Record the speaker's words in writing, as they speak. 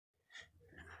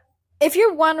If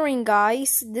you're wondering,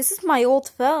 guys, this is my old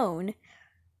phone.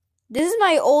 This is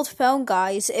my old phone,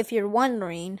 guys, if you're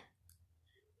wondering.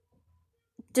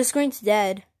 The screen's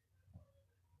dead.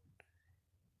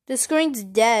 The screen's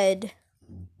dead.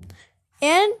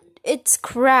 And it's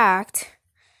cracked.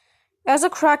 It has a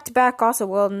cracked back also.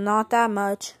 Well, not that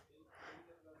much.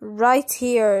 Right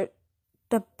here,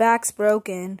 the back's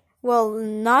broken. Well,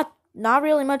 not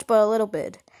really much, but a little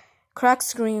bit. Cracked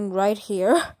screen right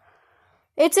here.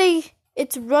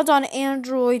 It runs on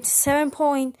Android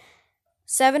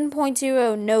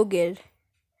 7.0 no good.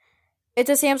 It's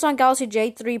a Samsung Galaxy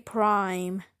J3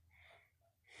 Prime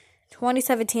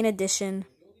 2017 edition.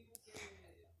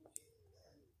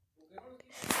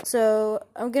 So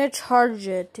I'm gonna charge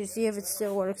it to see if it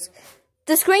still works.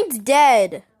 The screen's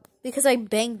dead because I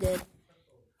banged it.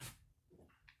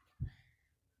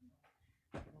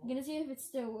 I'm gonna see if it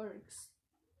still works.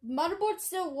 Motherboard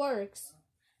still works.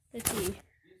 Let's see.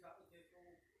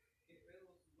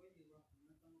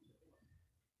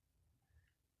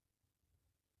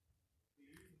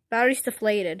 Battery's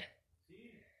deflated.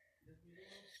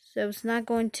 So it's not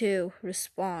going to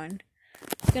respond.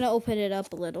 I'm gonna open it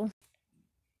up a little.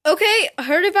 Okay,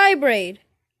 heard it vibrate.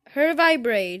 Heard it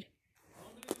vibrate.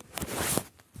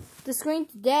 The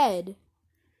screen's dead.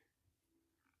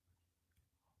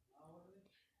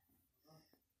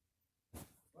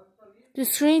 The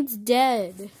screen's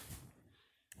dead.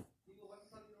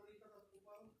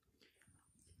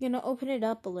 I'm gonna open it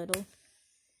up a little.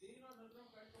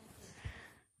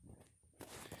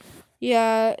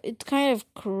 Yeah, it's kind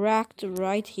of cracked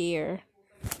right here.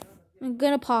 I'm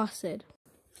gonna pause it.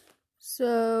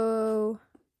 So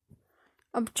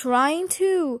I'm trying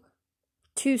to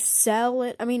sell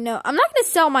it. I mean, no, I'm not gonna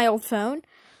sell my old phone.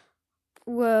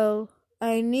 Well,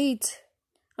 I'm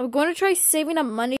going to try saving up money